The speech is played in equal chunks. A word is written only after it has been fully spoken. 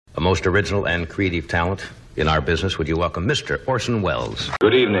A most original and creative talent in our business. Would you welcome Mr. Orson Welles?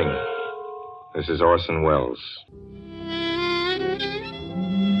 Good evening. This is Orson Welles.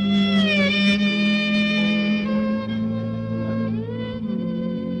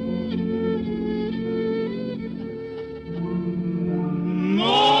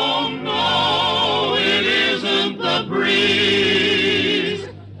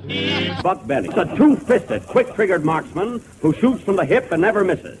 Buck Benny. It's a two-fisted, quick-triggered marksman who shoots from the hip and never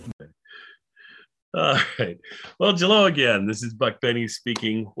misses. All right. Well, hello again. This is Buck Benny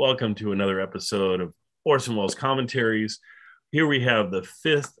speaking. Welcome to another episode of Orson Welles Commentaries. Here we have the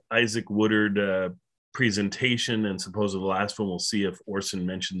fifth Isaac Woodard presentation, and supposedly the last one. We'll see if Orson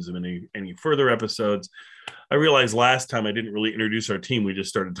mentions them in any further episodes. I realized last time I didn't really introduce our team. We just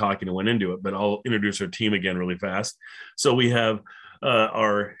started talking and went into it, but I'll introduce our team again really fast. So we have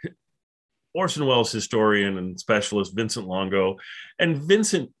our Orson Welles historian and specialist, Vincent Longo. And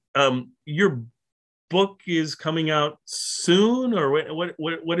Vincent, your book is coming out soon, or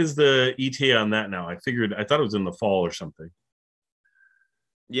what is the ETA on that now? I thought it was in the fall or something.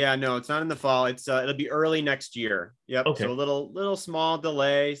 Yeah, no, it's not in the fall. It's it'll be early next year. Yep. Okay. So a little small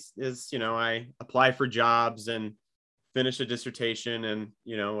delay is, I apply for jobs and finish a dissertation and,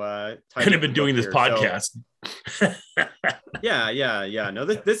 kind of been doing this podcast. So, yeah. No,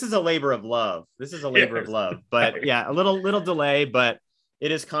 this is a labor of love. But yeah, a little delay, but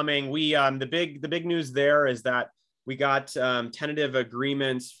it is coming. We the big news there is that we got tentative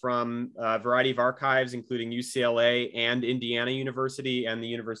agreements from a variety of archives, including UCLA and Indiana University and the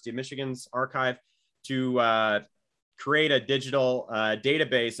University of Michigan's archive, to create a digital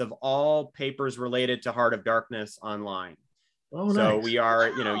database of all papers related to Heart of Darkness online. Oh, nice. So we are,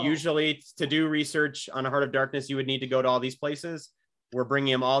 usually to do research on a Heart of Darkness, you would need to go to all these places. We're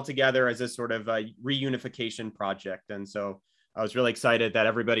bringing them all together as a sort of a reunification project. And so I was really excited that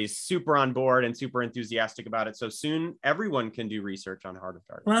everybody's super on board and super enthusiastic about it. So soon everyone can do research on Heart of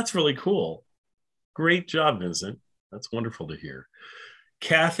Darkness. Well, that's really cool. Great job, Vincent. That's wonderful to hear.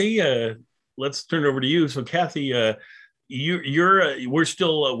 Kathy, let's turn it over to you. So Kathy, we're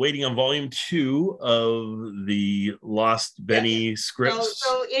still waiting on volume 2 of the Lost Benny scripts.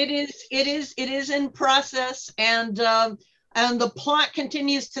 So it is in process, and the plot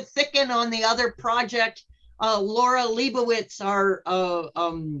continues to thicken on the other project. Laura Leibowitz,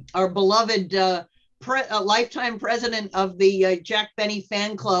 our beloved lifetime president of the Jack Benny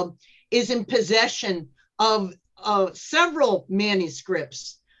fan club, is in possession of several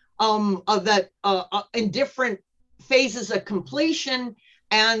manuscripts that in different phases of completion,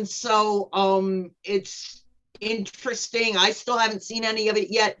 and so it's interesting. I still haven't seen any of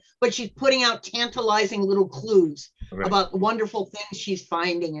it yet, but she's putting out tantalizing little clues about wonderful things she's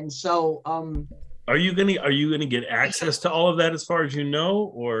finding, and so Are you gonna get access to all of that, as far as you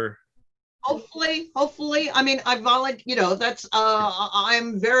know, or? Hopefully. I mean, I volunteer. That's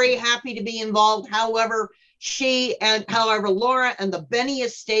I'm very happy to be involved. However Laura and the Benny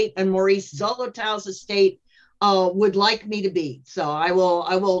estate and Maurice Zolotow's estate would like me to be. So I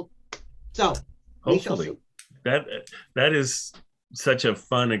will. So hopefully, that is such a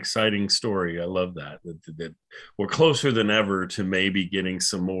fun, exciting story. I love that we're closer than ever to maybe getting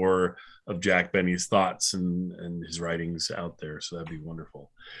some more of Jack Benny's thoughts and his writings out there. So that'd be wonderful.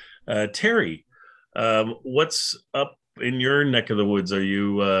 Terry, what's up in your neck of the woods? Are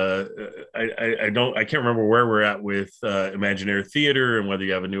you, I can't remember where we're at with Imaginary Theater and whether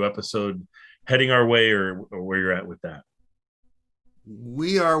you have a new episode heading our way or where you're at with that.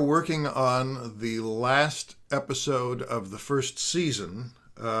 We are working on the last episode of the first season,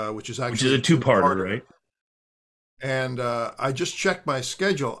 which is a two-parter, right? And I just checked my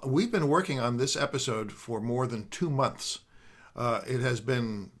schedule. We've been working on this episode for more than 2 months. It has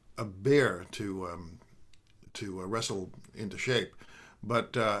been a bear to wrestle into shape.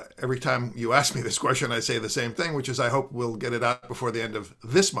 But every time you ask me this question, I say the same thing, which is I hope we'll get it out before the end of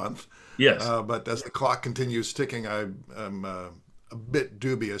this month. Yes. But as the clock continues ticking, I'm a bit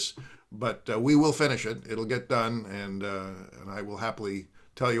dubious. But we will finish it. It'll get done, and I will happily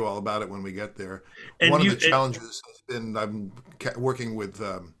tell you all about it when we get there. And one of the challenges has been I'm working with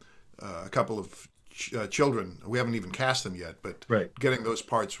a couple of children. We haven't even cast them yet, but getting those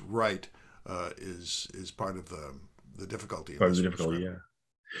parts right is part of the difficulty. Part of the difficulty, yeah.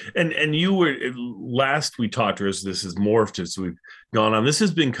 And you were, last we talked, or as this has morphed as we've gone on, this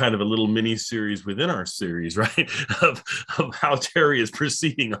has been kind of a little mini series within our series, right? Of how Terry is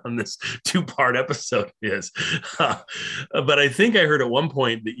proceeding on this 2-part episode. Yes. But I think I heard at one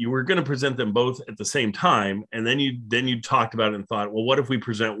point that you were going to present them both at the same time. And then you talked about it and thought, well, what if we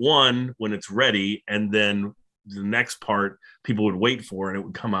present one when it's ready and then the next part people would wait for and it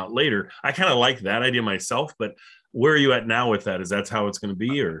would come out later. I kind of like that idea myself, but where are you at now with that? Is that how it's going to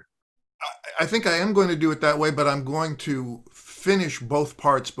be, or? I think I am going to do it that way, but I'm going to finish both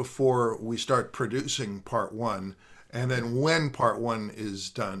parts before we start producing part one. And then when part one is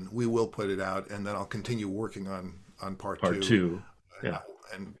done, we will put it out, and then I'll continue working on part two. Yeah.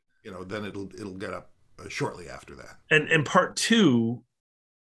 And then it'll get up shortly after that. And part two,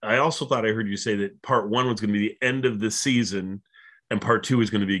 I also thought I heard you say that part one was going to be the end of the season and part two is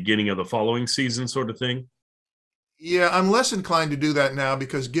going to be the beginning of the following season, sort of thing. Yeah, I'm less inclined to do that now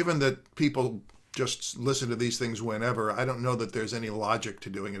because given that people just listen to these things whenever, I don't know that there's any logic to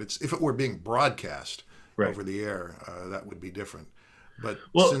doing it. If it were being broadcast over the air, that would be different. But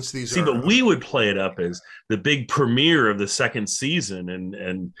since these but we would play it up as the big premiere of the second season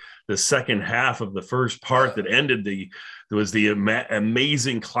and the second half of the first part that ended was the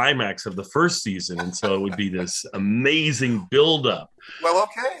amazing climax of the first season. And so it would be this amazing buildup. Well,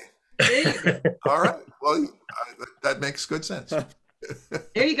 okay. All right. Well, that makes good sense.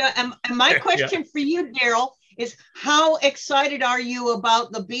 There you go. And my question for you, Daryl, is how excited are you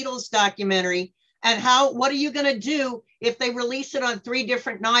about the Beatles documentary? And what are you going to do if they release it on 3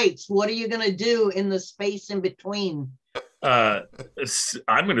 different nights? What are you going to do in the space in between? I'm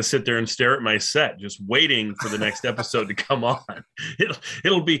going to sit there and stare at my set, just waiting for the next episode to come on.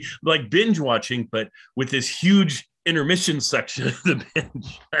 It'll be like binge watching, but with this huge intermission section of the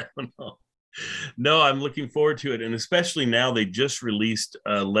binge. I don't know. No, I'm looking forward to it. And especially now they just released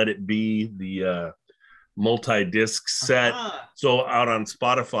Let It Be, the multi-disc set. So out on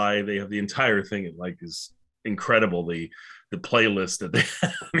Spotify, they have the entire thing. It is incredible. The playlist that they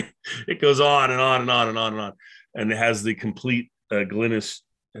have. It goes on and on and on and on and on. And it has the complete Glynis,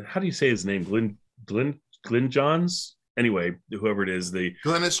 how do you say his name? Glyn Johns? Anyway, whoever it is, the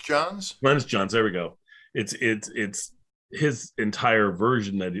Glynis Johns? Glynis Johns, there we go. It's his entire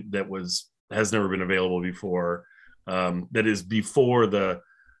version that has never been available before. That is before the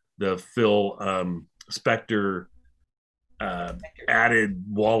Phil Spector added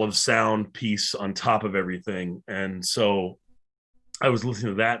wall of sound piece on top of everything. And so I was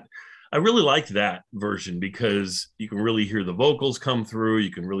listening to that. I really liked that version because you can really hear the vocals come through. You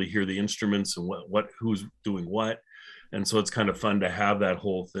can really hear the instruments and who's doing what. And so it's kind of fun to have that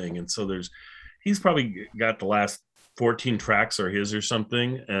whole thing. And so he's probably got the last 14 tracks are his or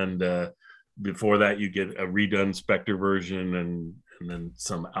something. And before that, you get a redone Spector version and then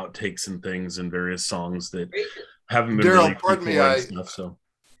some outtakes and things and various songs that haven't been Daryl, released pardon me, before and stuff. So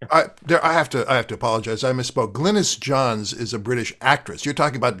I have to apologize. I misspoke. Glynis Johns is a British actress. You're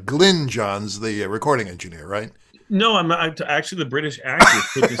talking about Glyn Johns, the recording engineer, right? No, I'm not. Actually, the British actress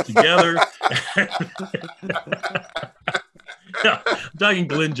put this together. Yeah, I'm talking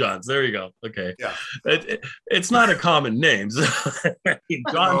Glyn Johns. There you go. Okay. Yeah. It's not a common name. So,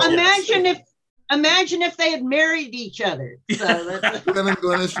 Imagine if they had married each other. So Glyn and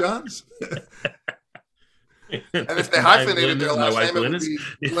Glynis Johns. And if they hyphenated their last name, it would be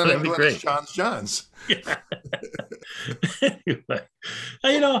Glyn and Glynis Johns. Yeah. Anyway,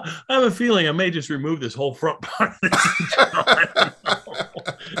 I have a feeling I may just remove this whole front part of this.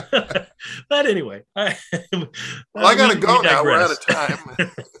 But anyway, I gotta go now. We're out of time.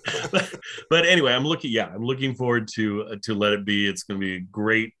 But anyway, I'm looking forward to Let It Be. It's going to be a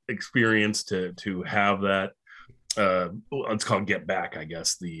great experience to have that. It's called Get Back, I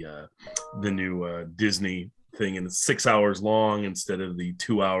guess, the new Disney thing, and it's 6 hours long instead of the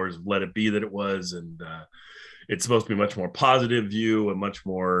 2 hours of Let It Be that it was. And it's supposed to be a much more positive view and much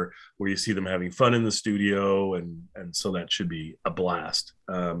more where you see them having fun in the studio. And so that should be a blast.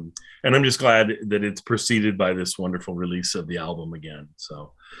 And I'm just glad that it's preceded by this wonderful release of the album again.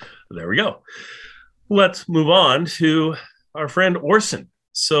 So there we go. Let's move on to our friend Orson.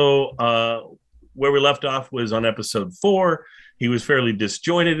 So where we left off was on episode 4. He was fairly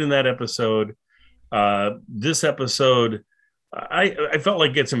disjointed in that episode. This episode, I felt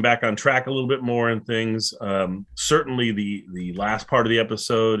like gets him back on track a little bit more and things. Certainly the last part of the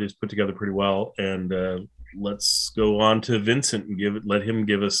episode is put together pretty well. And let's go on to Vincent and let him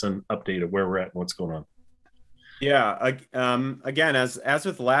give us an update of where we're at and what's going on. Yeah. Again, as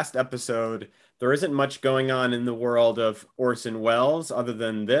with last episode, there isn't much going on in the world of Orson Welles other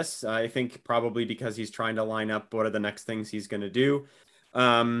than this. I think probably because he's trying to line up what are the next things he's going to do.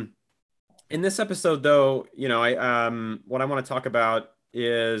 In this episode, though, what I want to talk about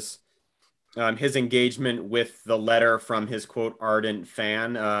is his engagement with the letter from his, quote, ardent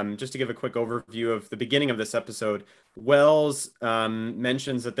fan. Just to give a quick overview of the beginning of this episode, Welles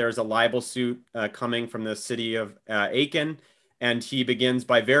mentions that there's a libel suit coming from the city of Aiken, and he begins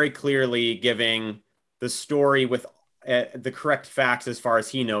by very clearly giving the story with the correct facts as far as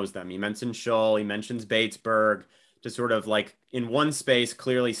he knows them. He mentions Shull, he mentions Batesburg, to sort of like in one space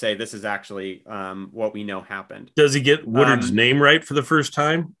clearly say this is actually what we know happened. Does he get Woodard's name right for the first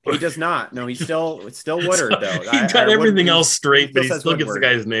time? He does not. No, it's still Woodard though. He got everything else straight, but he still gets Woodward. the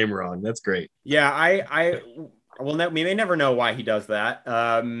guy's name wrong. That's great. Yeah, we may never know why he does that.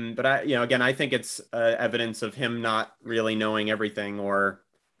 But again, I think it's evidence of him not really knowing everything, or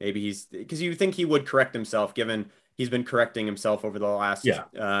maybe because you think he would correct himself, given he's been correcting himself over the last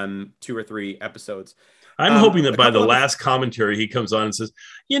 2 or 3 episodes. I'm hoping that by the last commentary, he comes on and says,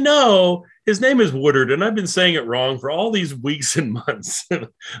 his name is Woodard, and I've been saying it wrong for all these weeks and months.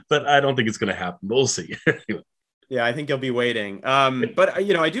 But I don't think it's going to happen. We'll see. Yeah, I think he'll be waiting. But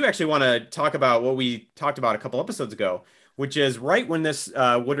I do actually want to talk about what we talked about a couple episodes ago, which is right when this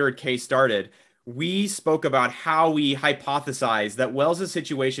Woodard case started, we spoke about how we hypothesized that Wells's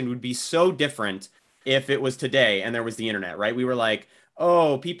situation would be so different if it was today and there was the internet, right? We were like,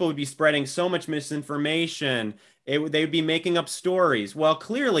 oh, people would be spreading so much misinformation. They would be making up stories. Well,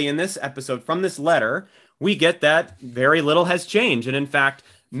 clearly in this episode from this letter, we get that very little has changed. And in fact,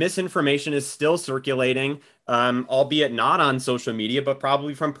 misinformation is still circulating, albeit not on social media, but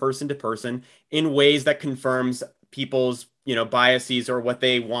probably from person to person in ways that confirms people's biases or what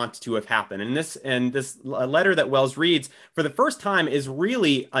they want to have happened. And this letter that Wells reads for the first time is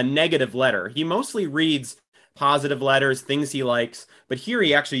really a negative letter. He mostly reads positive letters, things he likes, but here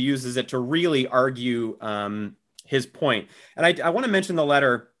he actually uses it to really argue his point. And I want to mention the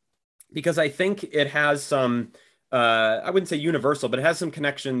letter because I think it has some, I wouldn't say universal, but it has some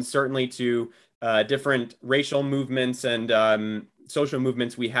connections certainly to different racial movements and social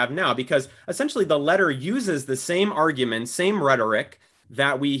movements we have now, because essentially the letter uses the same argument, same rhetoric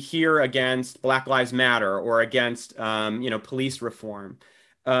that we hear against Black Lives Matter or against, police reform.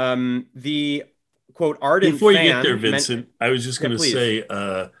 The quote ardent before you fan get there, Vincent, I was just going to say,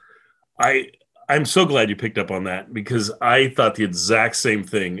 I'm so glad you picked up on that, because I thought the exact same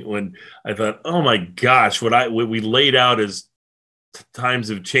thing when I thought, oh my gosh, what we laid out as times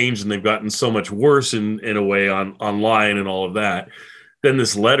have changed and they've gotten so much worse in a way online and all of that. Then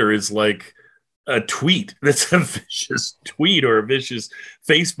this letter is like a tweet that's a vicious tweet or a vicious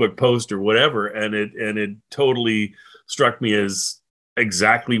Facebook post or whatever, and it totally struck me as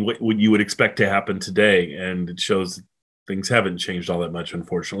exactly what you would expect to happen today, and it shows that things haven't changed all that much,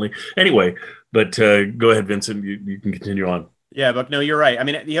 unfortunately. Anyway, but go ahead, Vincent. You can continue on. Yeah, Buck. No, you're right. I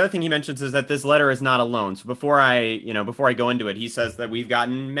mean, the other thing he mentions is that this letter is not alone. So before I go into it, he says that we've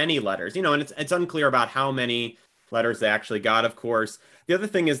gotten many letters. And it's unclear about how many letters they actually got. Of course, the other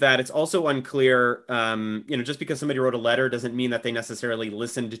thing is that it's also unclear. Just because somebody wrote a letter doesn't mean that they necessarily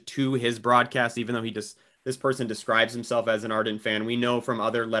listened to his broadcast, even though this person describes himself as an ardent fan. We know from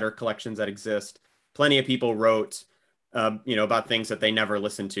other letter collections that exist, plenty of people wrote, about things that they never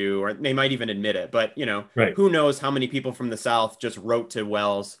listened to, or they might even admit it. But, right. Who knows how many people from the South just wrote to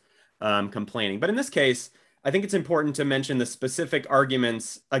Wells complaining. But in this case, I think it's important to mention the specific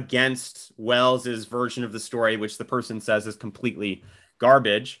arguments against Wells's version of the story, which the person says is completely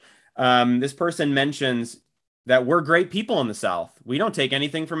garbage. This person mentions that we're great people in the South. We don't take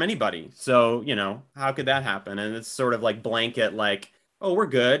anything from anybody. So, how could that happen? And it's sort of like blanket, like, oh, we're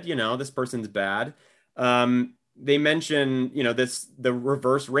good. This person's bad. They mention, the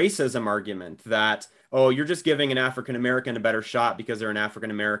reverse racism argument that, oh, you're just giving an African-American a better shot because they're an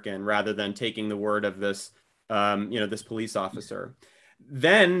African-American rather than taking the word of this, this police officer.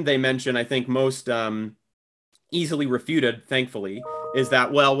 Then they mention, I think most easily refuted, thankfully, is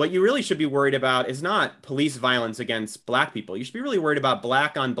that, well, what you really should be worried about is not police violence against Black people. You should be really worried about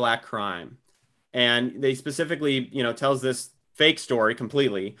Black on Black crime. And they specifically, tells this fake story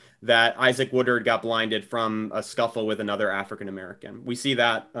completely that Isaac Woodard got blinded from a scuffle with another African-American. We see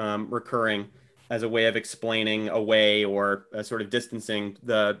that recurring as a way of explaining away or sort of distancing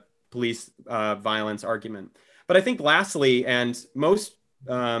the police violence argument. But I think lastly, and most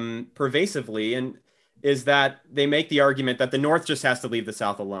pervasively, is that they make the argument that the North just has to leave the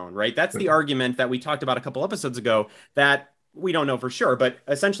South alone, right? That's the argument that we talked about a couple episodes ago that we don't know for sure, but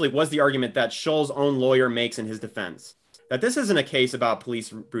essentially was the argument that Shull's own lawyer makes in his defense. That this isn't a case about police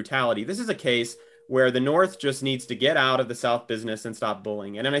brutality. This is a case where the North just needs to get out of the South business and stop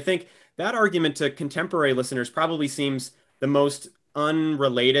bullying. And I think that argument to contemporary listeners probably seems the most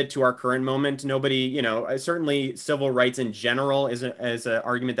unrelated to our current moment. Nobody, certainly civil rights in general is an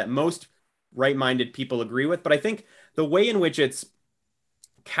argument that most right-minded people agree with. But I think the way in which it's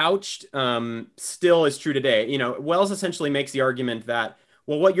couched still is true today. Wells essentially makes the argument that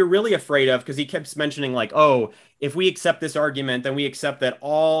well, what you're really afraid of, because he keeps mentioning like, oh, if we accept this argument, then we accept that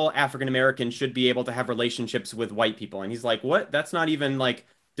all African Americans should be able to have relationships with white people. And he's like, what? That's not even like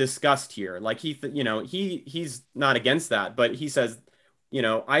discussed here. Like he's not against that, but he says,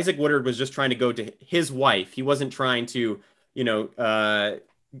 Isaac Woodard was just trying to go to his wife. He wasn't trying to,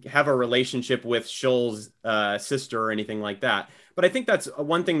 have a relationship with Shull's sister or anything like that. But I think that's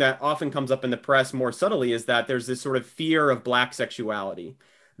one thing that often comes up in the press more subtly, is that there's this sort of fear of Black sexuality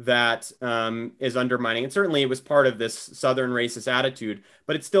that is undermining. And certainly it was part of this Southern racist attitude,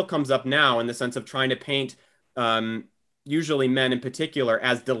 but it still comes up now in the sense of trying to paint usually men in particular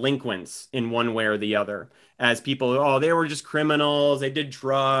as delinquents in one way or the other, as people, oh, they were just criminals, they did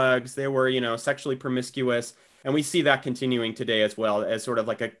drugs, they were, sexually promiscuous. And we see that continuing today as well, as sort of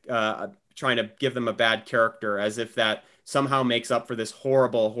like a trying to give them a bad character, as if that somehow makes up for this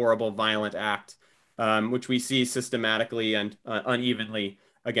horrible, horrible, violent act, which we see systematically and unevenly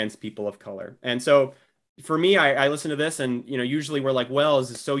against people of color. And so for me, I listen to this and, usually we're like, Wells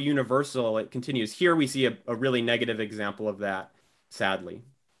is so universal, it continues. Here we see a really negative example of that, sadly.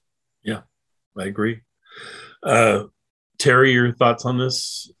 Yeah, I agree. Terry, your thoughts on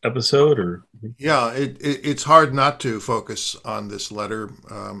this episode? Or yeah, it's hard not to focus on this letter.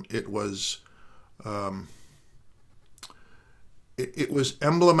 It was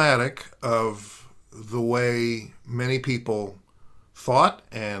emblematic of the way many people thought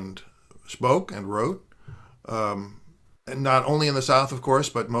and spoke and wrote, and not only in the South, of course,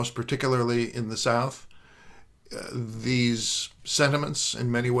 but most particularly in the South. These sentiments in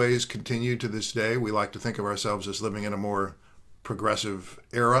many ways continue to this day. We like to think of ourselves as living in a more progressive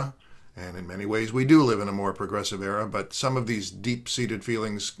era, and in many ways we do live in a more progressive era, but some of these deep-seated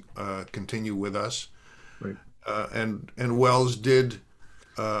feelings continue with us. Right. And Wells did,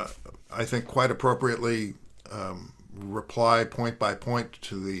 I think, quite appropriately reply point by point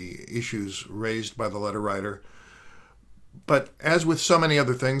to the issues raised by the letter writer. But as with so many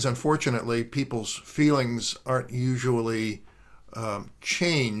other things, unfortunately, people's feelings aren't usually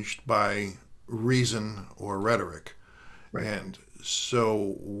changed by reason or rhetoric. Right. And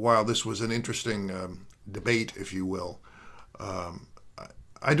so while this was an interesting debate, if you will,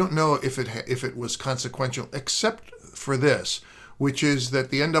 I don't know if it was consequential, except for this, which is that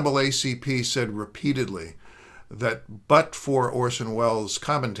the NAACP said repeatedly that but for Orson Welles'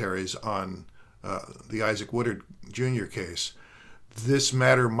 commentaries on the Isaac Woodard Jr. case, this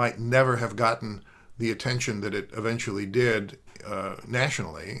matter might never have gotten the attention that it eventually did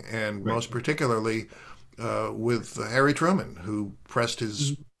nationally, and right. Most particularly with Harry Truman, who pressed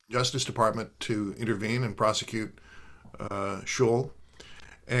his Justice Department to intervene and prosecute Shull.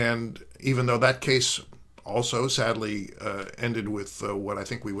 And even though that case also sadly ended with what I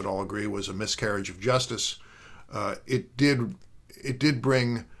think we would all agree was a miscarriage of justice, it did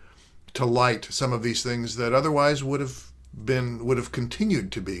bring to light some of these things that otherwise would have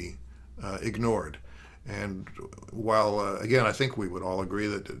continued to be ignored. And while again, I think we would all agree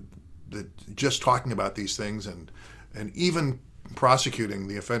that just talking about these things and even prosecuting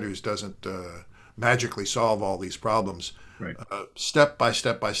the offenders doesn't magically solve all these problems. Right. Step by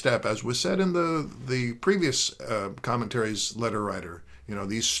step, as was said in the previous commentaries letter writer,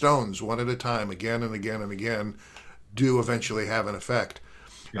 these stones, one at a time, again and again and again, do eventually have an effect.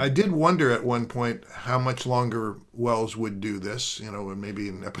 Yeah. I did wonder at one point how much longer Wells would do this, maybe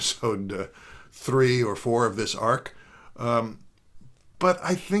in episode 3 or 4 of this arc. But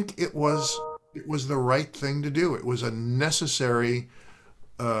I think it was the right thing to do. It was a necessary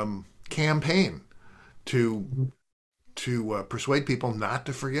campaign to persuade people not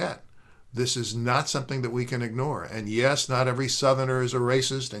to forget. This is not something that we can ignore. And yes, not every Southerner is a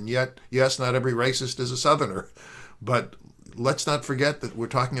racist, and yet, yes, not every racist is a Southerner. But let's not forget that we're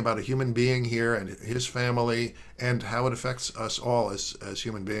talking about a human being here and his family and how it affects us all as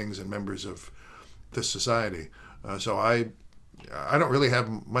human beings and members of this society. So I don't really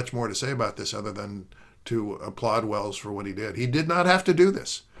have much more to say about this other than to applaud Wells for what he did. He did not have to do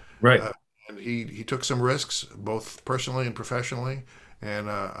this. Right. And he took some risks, both personally and professionally,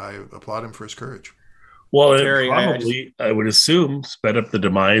 and I applaud him for his courage. Well, Terry, I would assume, sped up the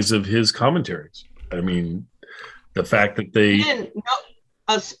demise of his commentaries. I mean, the fact that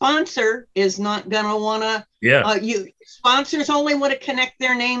a sponsor is not going to want to. Yeah. Sponsors only want to connect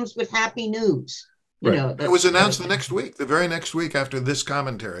their names with happy news. Right. It was announced the next week, the very next week after this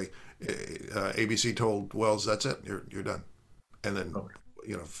commentary. ABC told Wells, "That's it, you're done," and then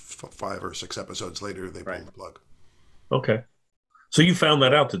 5 or 6 episodes later, they pulled the plug. Okay, so you found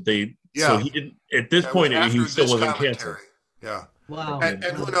that out that they. Yeah. So he didn't. At this point, he still wasn't canceled. Yeah. Wow. And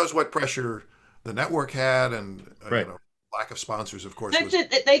who knows what pressure the network had, and Lack of sponsors, of course. That's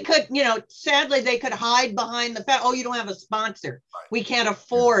it. They could, sadly, they could hide behind the fact, oh, you don't have a sponsor. Right. We can't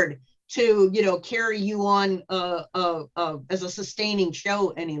afford to, carry you on as a sustaining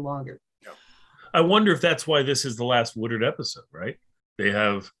show any longer. Yeah. I wonder if that's why this is the last Woodard episode, right?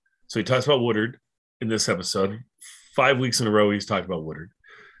 So he talks about Woodard in this episode. 5 weeks in a row, he's talked about Woodard.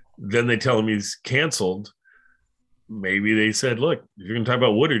 Then they tell him he's canceled. Maybe they said, look, if you're going to talk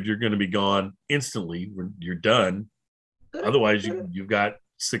about Woodard, you're going to be gone instantly. You're done. Otherwise, you've got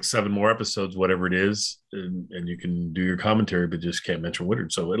 6-7 more episodes, whatever it is, and you can do your commentary, but just can't mention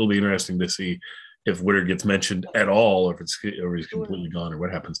Woodard. So it'll be interesting to see if Woodard gets mentioned at all, or or he's completely gone, or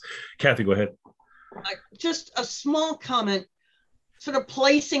what happens. Kathy, go ahead. Just a small comment, sort of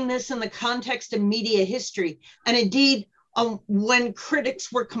placing this in the context of media history. And indeed, when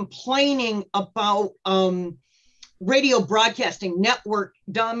critics were complaining about radio broadcasting,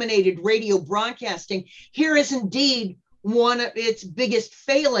 network-dominated radio broadcasting, here is indeed one of its biggest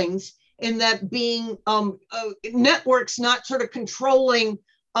failings, in that being networks not sort of controlling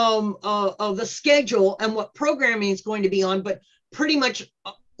the schedule and what programming is going to be on, but pretty much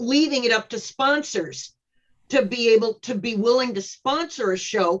leaving it up to sponsors to be able to be willing to sponsor a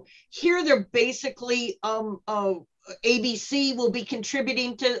show. Here, they're basically ABC will be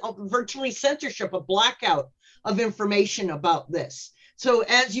contributing to virtually censorship, a blackout of information about this. So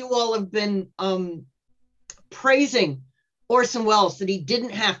as you all have been praising Orson Welles that he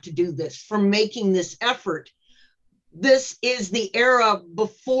didn't have to do this, for making this effort, this is the era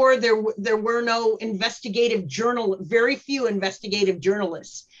before there were no very few investigative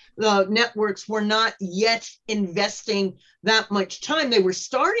journalists. The networks were not yet investing that much time. They were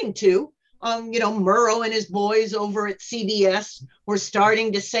starting to. Murrow and his boys over at CBS were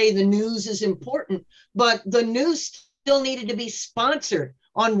starting to say the news is important, but the news still needed to be sponsored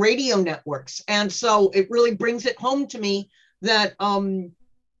on radio networks. And so it really brings it home to me that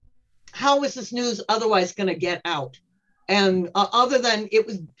how is this news otherwise going to get out? And other than it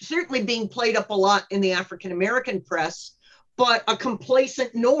was certainly being played up a lot in the African-American press, but a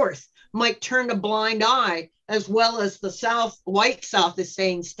complacent North might turn a blind eye, as well as the South, white South, is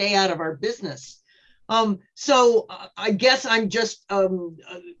saying, stay out of our business. So I guess I'm just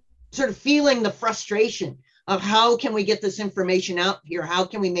sort of feeling the frustration of how can we get this information out here? How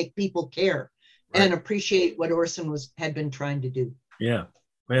can we make people care and appreciate what Orson had been trying to do? Yeah,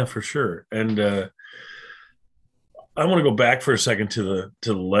 for sure. And I want to go back for a second to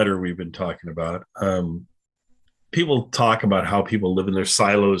the letter we've been talking about. People talk about how people live in their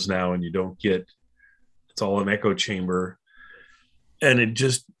silos now, and it's all an echo chamber. And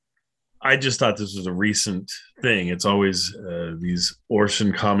I just thought this was a recent thing. It's always these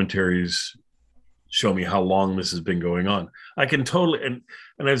Orson commentaries show me how long this has been going on. I can totally,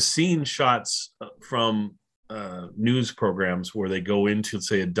 and I've seen shots from news programs where they go into,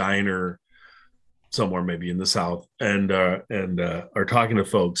 say, a diner somewhere, maybe in the South, and are talking to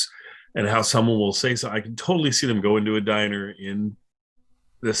folks, and how someone will say so. I can totally see them go into a diner in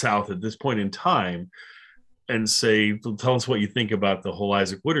the South at this point in time and say, tell us what you think about the whole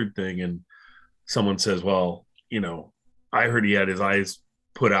Isaac Woodard thing. And someone says, well, I heard he had his eyes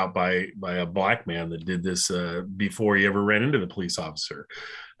put out by a black man that did this before he ever ran into the police officer.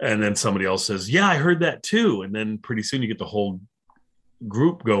 And then somebody else says, yeah, I heard that too. And then pretty soon you get the whole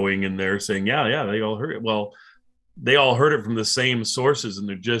group going in there saying, yeah, they all heard it. Well, they all heard it from the same sources, and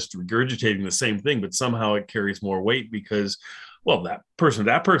they're just regurgitating the same thing, but somehow it carries more weight because, well, that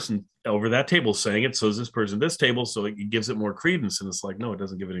person over that table saying it, so is this person at this table, so it gives it more credence. And it's like, no, it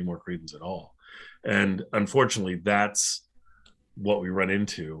doesn't give it any more credence at all. And unfortunately, that's what we run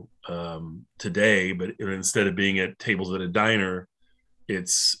into today. But instead of being at tables at a diner,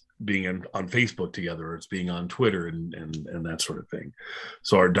 it's being on Facebook together, or it's being on Twitter and that sort of thing.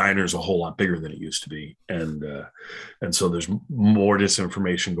 So our diner is a whole lot bigger than it used to be. And so there's more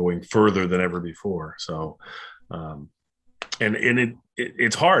disinformation going further than ever before. So,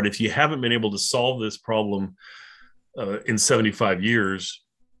 it's hard if you haven't been able to solve this problem in 75 years.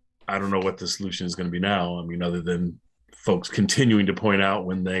 I don't know what the solution is going to be now. I mean, other than folks continuing to point out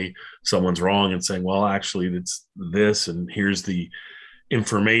when someone's wrong and saying, well, actually it's this, and here's the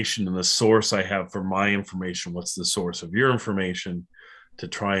information and the source I have for my information. What's the source of your information, to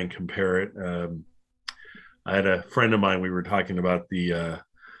try and compare it? I had a friend of mine, we were talking about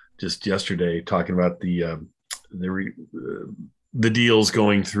just yesterday, talking about the deals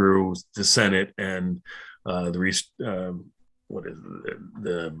going through the Senate and the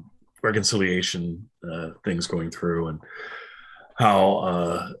reconciliation things going through, and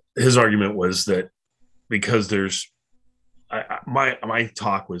how his argument was that because there's my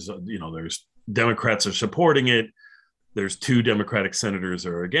talk was, there's Democrats are supporting it, there's 2 Democratic senators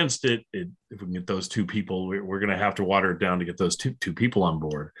are against it. If we can get those 2 people, we're going to have to water it down to get those two people on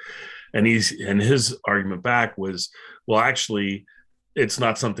board. And his argument back was, well, actually, it's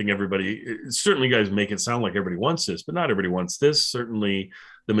not something everybody. Certainly, you guys make it sound like everybody wants this, but not everybody wants this. Certainly,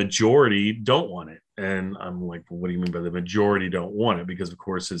 the majority don't want it. And I'm like, well, what do you mean by the majority don't want it? Because of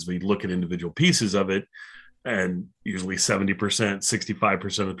course, as we look at individual pieces of it, and usually 70%,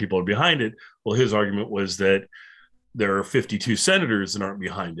 65% of the people are behind it. Well, his argument was that there are 52 senators that aren't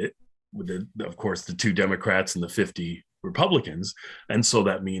behind it, with of course, the 2 Democrats and the 50 Republicans. And so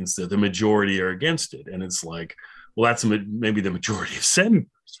that means that the majority are against it. And it's like, well, that's maybe the majority of senators,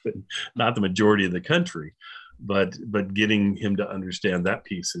 but not the majority of the country. But getting him to understand that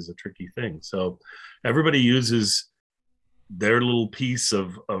piece is a tricky thing. So everybody uses their little piece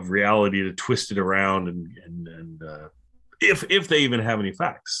of reality to twist it around and if they even have any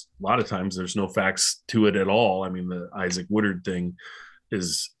facts. A lot of times there's no facts to it at all. I mean, the Isaac Woodard thing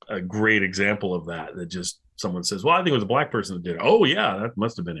is a great example of that just someone says, well, I think it was a black person that did it. Oh yeah, that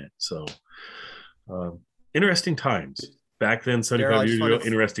must have been it. So interesting times back then, 75 years ago,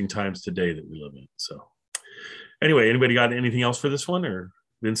 interesting times today that we live in. So anyway, anybody got anything else for this one, or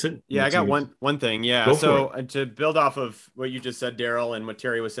Vincent? Yeah, I got one thing. Yeah. So to build off of what you just said, Daryl, and what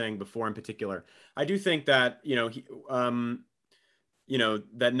Terry was saying before in particular, I do think that,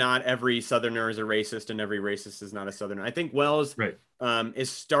 that not every Southerner is a racist and every racist is not a Southerner. I think Wells is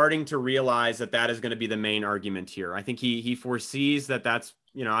starting to realize that is going to be the main argument here. I think he foresees that's,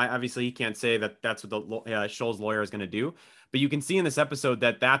 obviously he can't say that that's what the Scholl's lawyer is going to do, but you can see in this episode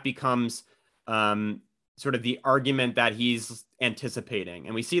that becomes sort of the argument that he's anticipating.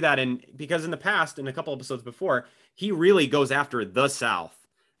 And we see that because in the past, in a couple episodes before, he really goes after the South.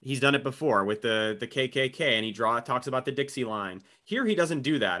 He's done it before with the KKK, and he talks about the Dixie line. Here, he doesn't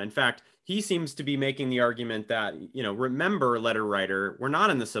do that. In fact, he seems to be making the argument that, remember, letter writer, we're not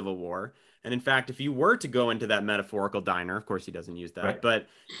in the Civil War. And in fact, if you were to go into that metaphorical diner, of course he doesn't use that, but,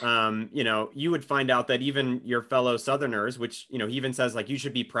 you would find out that even your fellow Southerners, which, he even says, like, you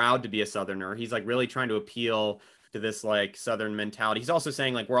should be proud to be a Southerner. He's like really trying to appeal to this like Southern mentality. He's also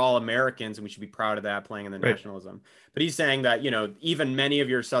saying like, we're all Americans and we should be proud of that, playing in the nationalism. But he's saying that, even many of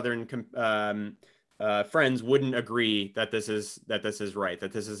your Southern friends wouldn't agree that this is right,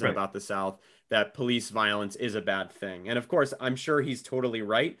 that this isn't about the South, that police violence is a bad thing. And of course, I'm sure he's totally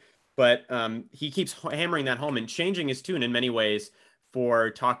right. But he keeps hammering that home and changing his tune in many ways for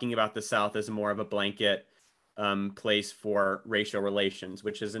talking about the South as more of a blanket place for racial relations,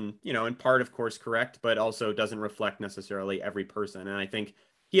 which is in part, of course, correct, but also doesn't reflect necessarily every person. And I think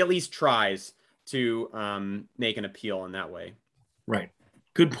he at least tries to make an appeal in that way. Right.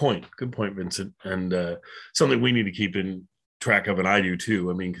 Good point, Vincent. And something we need to keep in track of, and I do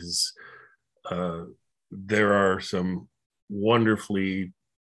too. I mean, because there are some wonderfully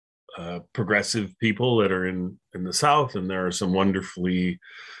progressive people that are in the South, and there are some wonderfully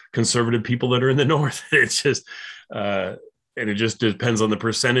conservative people that are in the North. It's just and it just depends on the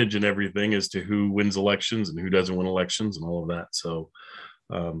percentage and everything as to who wins elections and who doesn't win elections and all of that. So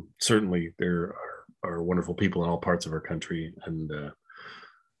certainly there are wonderful people in all parts of our country. And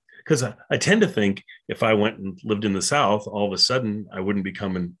because I tend to think if I went and lived in the South, all of a sudden I wouldn't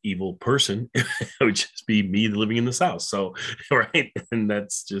become an evil person. It would just be me living in the South. So, right. And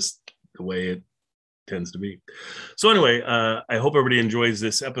that's just the way it tends to be. So anyway, I hope everybody enjoys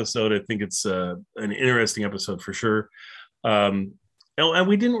this episode. I think it's an interesting episode for sure. And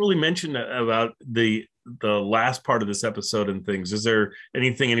we didn't really mention about the last part of this episode and things. Is there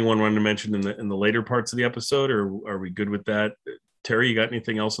anything anyone wanted to mention in the later parts of the episode, or are we good with that? Terry, you got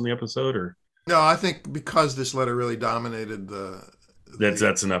anything else in the episode, or? No, I think because this letter really dominated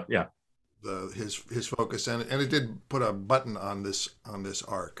that's enough. Yeah. His focus, and it did put a button on this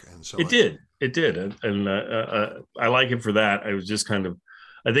arc, and so it did, and I like him for that. I was just kind of,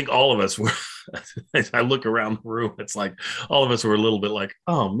 I think all of us were. As I look around the room, it's like all of us were a little bit like,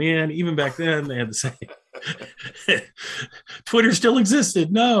 oh man, even back then they had to say Twitter still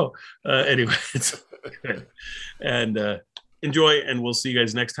existed. No, anyway, it's good. And enjoy, and we'll see you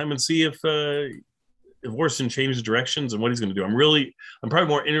guys next time, and see if Orson changes directions and what he's going to do. I'm probably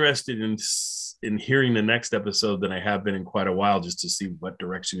more interested in hearing the next episode than I have been in quite a while, just to see what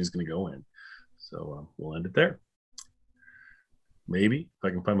direction he's going to go in. So we'll end it there. Maybe if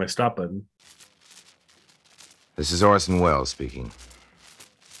I can find my stop button. This is Orson Welles speaking.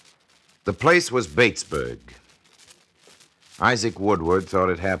 The place was Batesburg. Isaac Woodard thought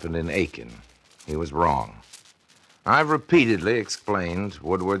it happened in Aiken. He was wrong. I've repeatedly explained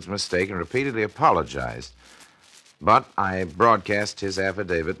Woodward's mistake and repeatedly apologized. But I broadcast his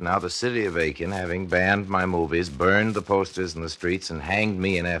affidavit. Now the city of Aiken, having banned my movies, burned the posters in the streets, and hanged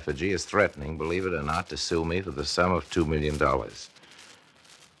me in effigy, is threatening, believe it or not, to sue me for the sum of $2 million.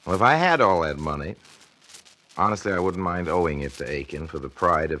 Well, if I had all that money, honestly, I wouldn't mind owing it to Aiken for the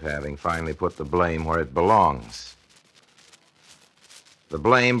pride of having finally put the blame where it belongs. The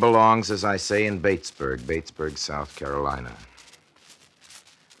blame belongs, as I say, in Batesburg, South Carolina.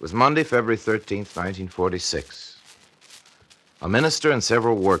 It was Monday, February 13th, 1946. A minister and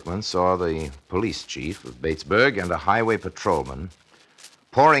several workmen saw the police chief of Batesburg and a highway patrolman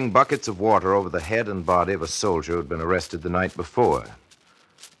pouring buckets of water over the head and body of a soldier who had been arrested the night before.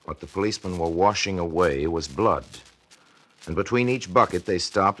 What the policemen were washing away was blood. And between each bucket, they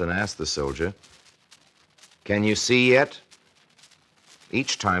stopped and asked the soldier, "Can you see yet?"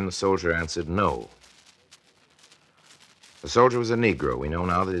 Each time, the soldier answered no. The soldier was a Negro. We know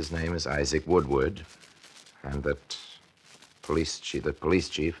now that his name is Isaac Woodard, and that the police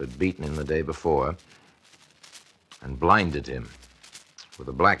chief had beaten him the day before and blinded him with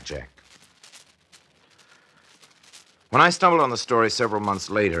a blackjack. When I stumbled on the story several months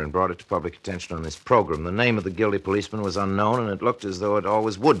later and brought it to public attention on this program, the name of the guilty policeman was unknown, and it looked as though it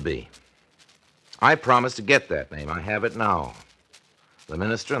always would be. I promised to get that name. I have it now. The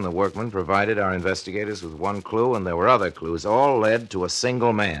minister and the workmen provided our investigators with one clue, and there were other clues. All led to a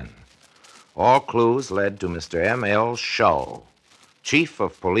single man. All clues led to Mr. M.L. Shull, chief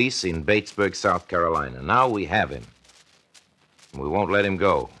of police in Batesburg, South Carolina. Now we have him. We won't let him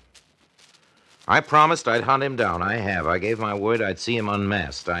go. I promised I'd hunt him down. I have. I gave my word I'd see him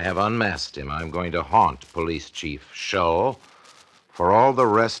unmasked. I have unmasked him. I'm going to haunt Police Chief Shull for all the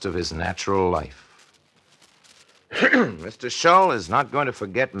rest of his natural life. Mr. Shull is not going to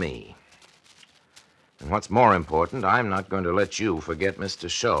forget me. And what's more important, I'm not going to let you forget Mr.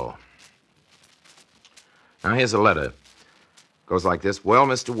 Shull. Now, here's a letter. It goes like this. Well,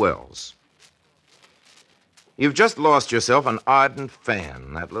 Mr. Wells, you've just lost yourself an ardent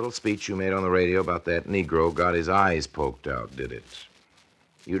fan. That little speech you made on the radio about that Negro got his eyes poked out, did it?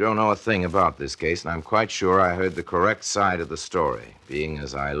 You don't know a thing about this case, and I'm quite sure I heard the correct side of the story, being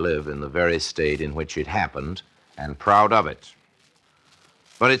as I live in the very state in which it happened, and proud of it.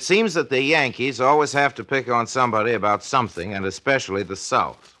 But it seems that the Yankees always have to pick on somebody about something, and especially the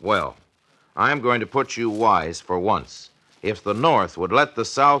South. Well, I'm going to put you wise for once. If the North would let the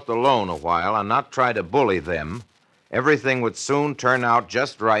South alone a while and not try to bully them, everything would soon turn out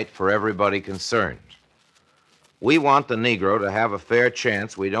just right for everybody concerned. We want the Negro to have a fair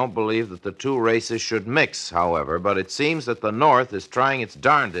chance. We don't believe that the two races should mix, however, but it seems that the North is trying its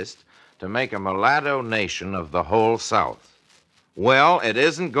darndest to make a mulatto nation of the whole South. Well, it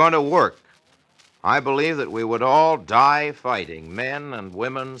isn't going to work. I believe that we would all die fighting, men and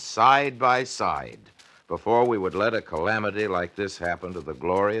women side by side, before we would let a calamity like this happen to the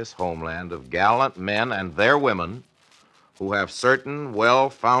glorious homeland of gallant men and their women who have certain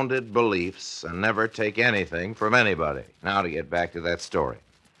well-founded beliefs and never take anything from anybody. Now to get back to that story.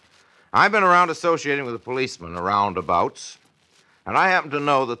 I've been around associating with a policeman around abouts, and I happen to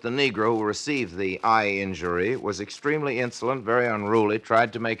know that the Negro who received the eye injury was extremely insolent, very unruly,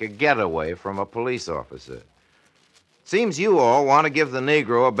 tried to make a getaway from a police officer. Seems you all want to give the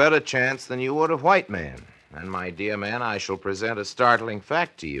Negro a better chance than you would a white man. And, my dear man, I shall present a startling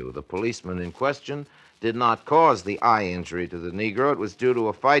fact to you. The policeman in question did not cause the eye injury to the Negro. It was due to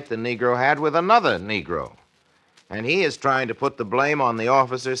a fight the Negro had with another Negro. And he is trying to put the blame on the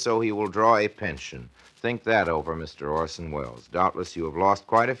officer so he will draw a pension. Think that over, Mr. Orson Welles. Doubtless you have lost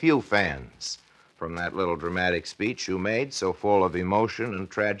quite a few fans from that little dramatic speech you made, so full of emotion and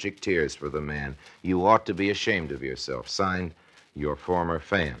tragic tears for the man. You ought to be ashamed of yourself. Signed, your former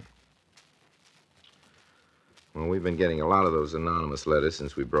fan. Well, we've been getting a lot of those anonymous letters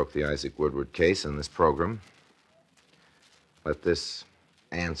since we broke the Isaac Woodard case in this program. Let this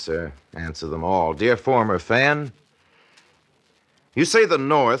answer them all. Dear former fan, you say the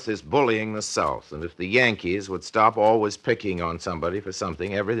North is bullying the South, and if the Yankees would stop always picking on somebody for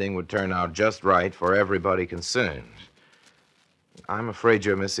something, everything would turn out just right for everybody concerned. I'm afraid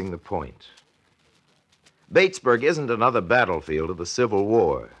you're missing the point. Batesburg isn't another battlefield of the Civil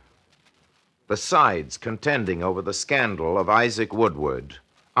War. The sides contending over the scandal of Isaac Woodard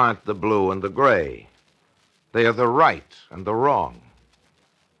aren't the blue and the gray. They are the right and the wrong.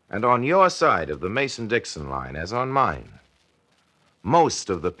 And on your side of the Mason-Dixon line, as on mine, most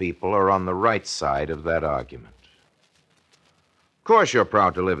of the people are on the right side of that argument. Of course you're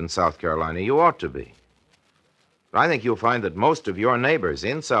proud to live in South Carolina. You ought to be. But I think you'll find that most of your neighbors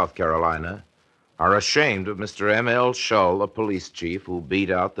in South Carolina are ashamed of Mr. M.L. Shull, a police chief who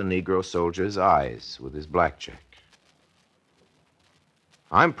beat out the Negro soldier's eyes with his blackjack.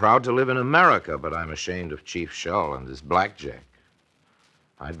 I'm proud to live in America, but I'm ashamed of Chief Shull and his blackjack.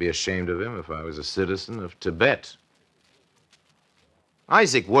 I'd be ashamed of him if I was a citizen of Tibet.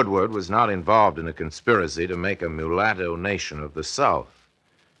 Isaac Woodward was not involved in a conspiracy to make a mulatto nation of the South.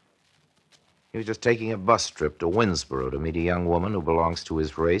 He was just taking a bus trip to Winnsboro to meet a young woman who belongs to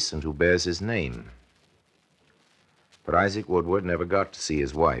his race and who bears his name. But Isaac Woodward never got to see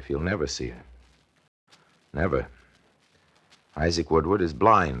his wife. He'll never see her. Never. Isaac Woodward is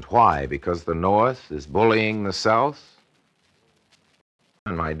blind. Why? Because the North is bullying the South?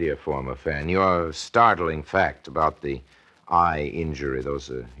 And my dear former fan, your startling fact about the eye injury, those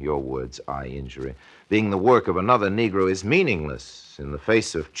are your words, eye injury, being the work of another Negro is meaningless in the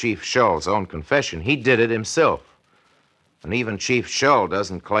face of Chief Shull's own confession. He did it himself. And even Chief Shull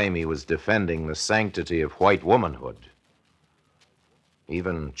doesn't claim he was defending the sanctity of white womanhood.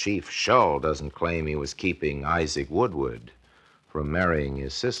 Even Chief Shull doesn't claim he was keeping Isaac Woodward from marrying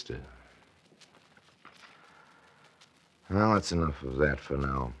his sister. Well, that's enough of that for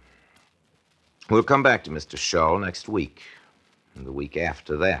now. We'll come back to Mr. Shull next week, and the week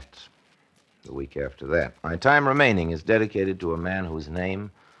after that. The week after that. My time remaining is dedicated to a man whose name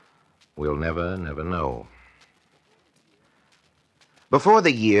we'll never know. Before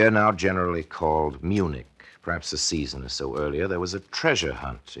the year now generally called Munich, perhaps a season or so earlier, there was a treasure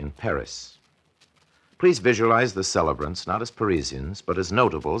hunt in Paris. Please visualize the celebrants not as Parisians, but as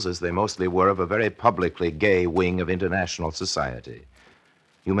notables, as they mostly were, of a very publicly gay wing of international society.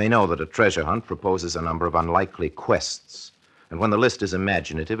 You may know that a treasure hunt proposes a number of unlikely quests, and when the list is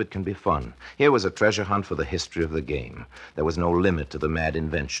imaginative, it can be fun. Here was a treasure hunt for the history of the game. There was no limit to the mad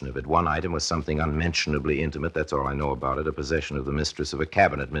invention of it. One item was something unmentionably intimate, that's all I know about it, a possession of the mistress of a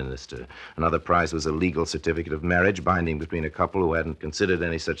cabinet minister. Another prize was a legal certificate of marriage binding between a couple who hadn't considered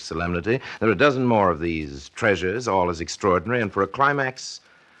any such solemnity. There are a dozen more of these treasures, all as extraordinary, and for a climax,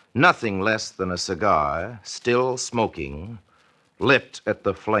 nothing less than a cigar, still smoking, lit at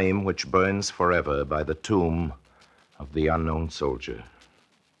the flame which burns forever by the tomb of the unknown soldier.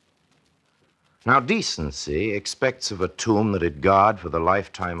 Now, decency expects of a tomb that it guard for the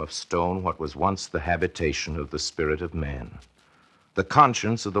lifetime of stone what was once the habitation of the spirit of man. The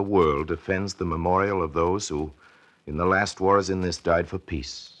conscience of the world defends the memorial of those who, in the last war as in this, died for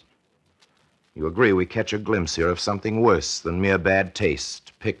peace. You agree we catch a glimpse here of something worse than mere bad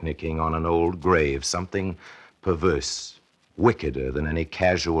taste, picnicking on an old grave, something perverse, wickeder than any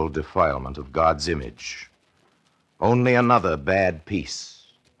casual defilement of God's image. Only another bad piece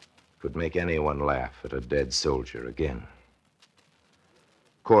could make anyone laugh at a dead soldier again.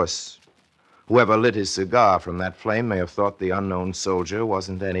 Of course, whoever lit his cigar from that flame may have thought the unknown soldier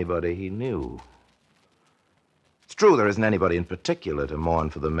wasn't anybody he knew. It's true there isn't anybody in particular to mourn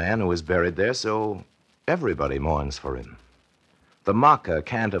for the man who is buried there, so everybody mourns for him. The mocker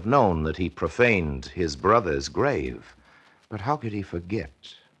can't have known that he profaned his brother's grave, but how could he forget?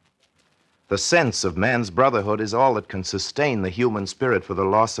 The sense of man's brotherhood is all that can sustain the human spirit for the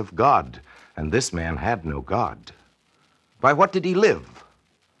loss of God, and this man had no God. By what did he live?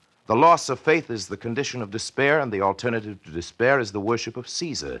 The loss of faith is the condition of despair, and the alternative to despair is the worship of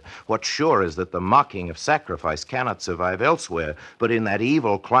Caesar. What's sure is that the mocking of sacrifice cannot survive elsewhere, but in that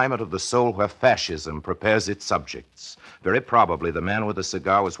evil climate of the soul where fascism prepares its subjects. Very probably the man with the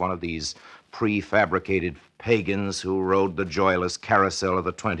cigar was one of these prefabricated pagans who rode the joyless carousel of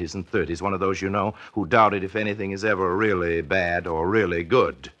the 20s and 30s, one of those, you know, who doubted if anything is ever really bad or really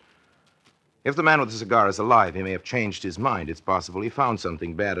good. If the man with the cigar is alive, he may have changed his mind. It's possible he found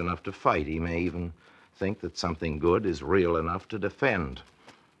something bad enough to fight. He may even think that something good is real enough to defend.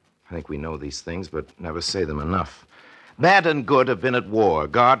 I think we know these things, but never say them enough. Bad and good have been at war,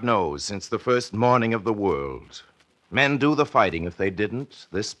 God knows, since the first morning of the world. Men do the fighting. If they didn't,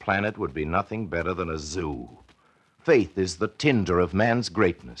 this planet would be nothing better than a zoo. Faith is the tinder of man's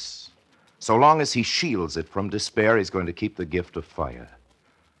greatness. So long as he shields it from despair, he's going to keep the gift of fire.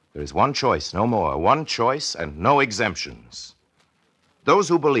 There is one choice, no more. One choice and no exemptions. Those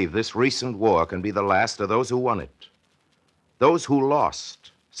who believe this recent war can be the last are those who won it. Those who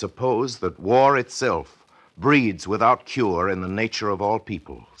lost suppose that war itself breeds without cure in the nature of all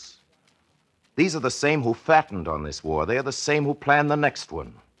peoples. These are the same who fattened on this war. They are the same who plan the next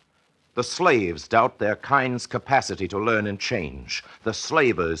one. The slaves doubt their kind's capacity to learn and change. The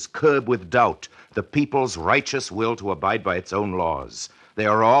slavers curb with doubt the people's righteous will to abide by its own laws. They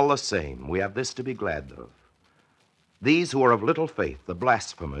are all the same. We have this to be glad of. These who are of little faith, the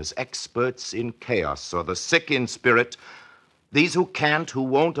blasphemers, experts in chaos, or the sick in spirit, These who can't, who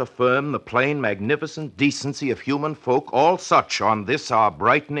won't affirm the plain, magnificent decency of human folk, all such on this our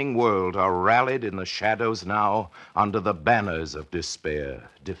brightening world are rallied in the shadows now under the banners of despair.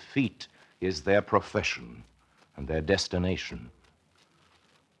 Defeat is their profession and their destination.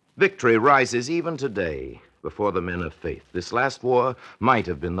 Victory rises even today before the men of faith. This last war might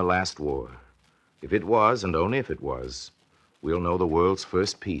have been the last war. If it was, and only if it was, we'll know the world's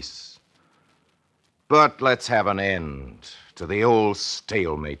first peace. But let's have an end to the old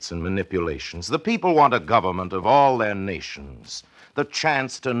stalemates and manipulations. The people want a government of all their nations, the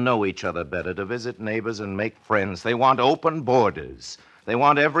chance to know each other better, to visit neighbors and make friends. They want open borders. They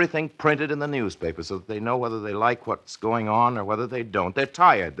want everything printed in the newspaper so that they know whether they like what's going on or whether they don't. They're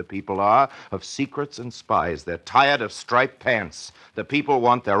tired, the people are, of secrets and spies. They're tired of striped pants. The people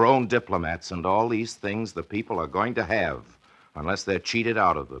want their own diplomats, and all these things the people are going to have unless they're cheated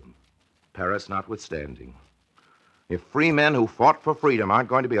out of them, Paris notwithstanding. If free men who fought for freedom aren't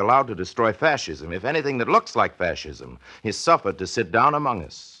going to be allowed to destroy fascism, if anything that looks like fascism is suffered to sit down among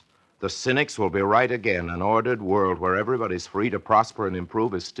us, the cynics will be right again. An ordered world where everybody's free to prosper and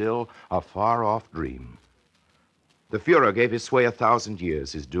improve is still a far-off dream. The Fuhrer gave his sway 1,000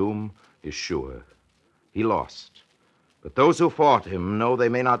 years. His doom is sure. He lost. But those who fought him know they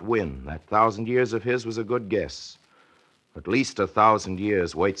may not win. That 1,000 years of his was a good guess. At least 1,000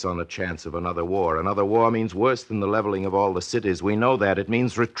 years waits on the chance of another war. Another war means worse than the leveling of all the cities. We know that. It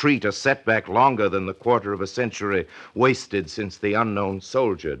means retreat, a setback longer than the quarter of a century wasted since the unknown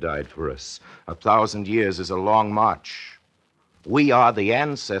soldier died for us. 1,000 years is a long march. We are the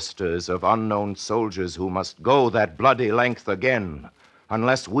ancestors of unknown soldiers who must go that bloody length again,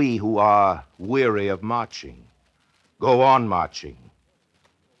 unless we who are weary of marching go on marching.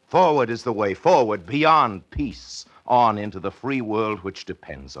 Forward is the way, forward, beyond peace, on into the free world which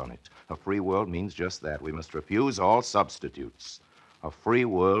depends on it. A free world means just that. We must refuse all substitutes. A free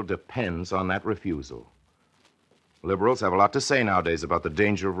world depends on that refusal. Liberals have a lot to say nowadays about the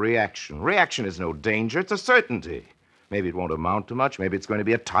danger of reaction. Reaction is no danger, it's a certainty. Maybe it won't amount to much, maybe it's going to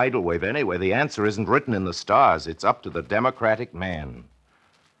be a tidal wave anyway. The answer isn't written in the stars, it's up to the democratic man.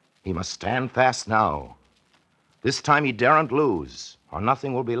 He must stand fast now. This time he daren't lose, or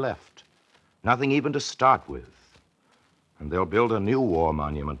nothing will be left. Nothing even to start with. And they'll build a new war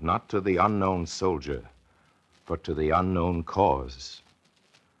monument, not to the unknown soldier, but to the unknown cause.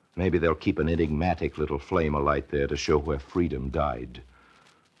 Maybe they'll keep an enigmatic little flame alight there to show where freedom died.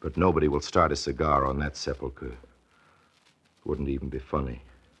 But nobody will start a cigar on that sepulcher. It wouldn't even be funny.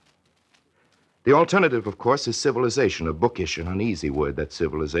 The alternative, of course, is civilization, a bookish and uneasy word, that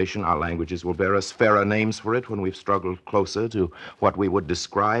civilization. Our languages will bear us fairer names for it when we've struggled closer to what we would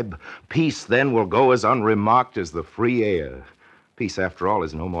describe. Peace, then, will go as unremarked as the free air. Peace, after all,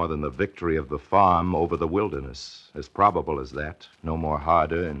 is no more than the victory of the farm over the wilderness. As probable as that, no more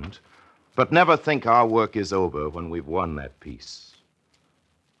hard-earned. But never think our work is over when we've won that peace.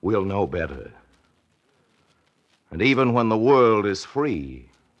 We'll know better. And even when the world is free,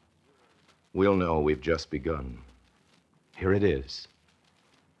 we'll know we've just begun. Here it is.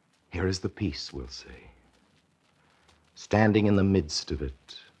 Here is the peace, we'll say. Standing in the midst of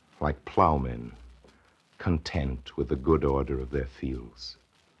it, like plowmen, content with the good order of their fields.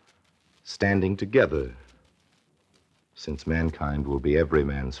 Standing together, since mankind will be every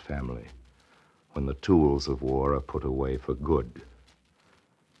man's family when the tools of war are put away for good.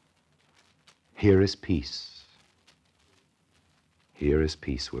 Here is peace. Here is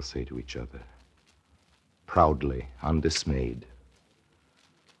peace, we'll say to each other, proudly, undismayed.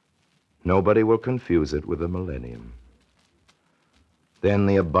 Nobody will confuse it with a millennium. Then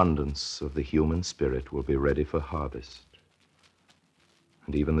the abundance of the human spirit will be ready for harvest.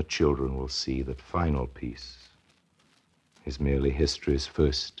 And even the children will see that final peace is merely history's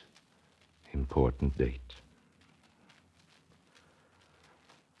first important date.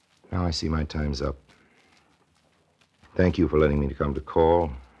 Now I see my time's up. Thank you for letting me come to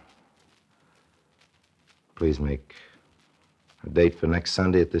call. Please make a date for next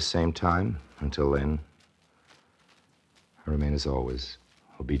Sunday at this same time. Until then, I remain as always,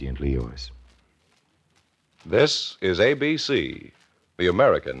 obediently yours. This is ABC, the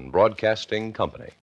American Broadcasting Company.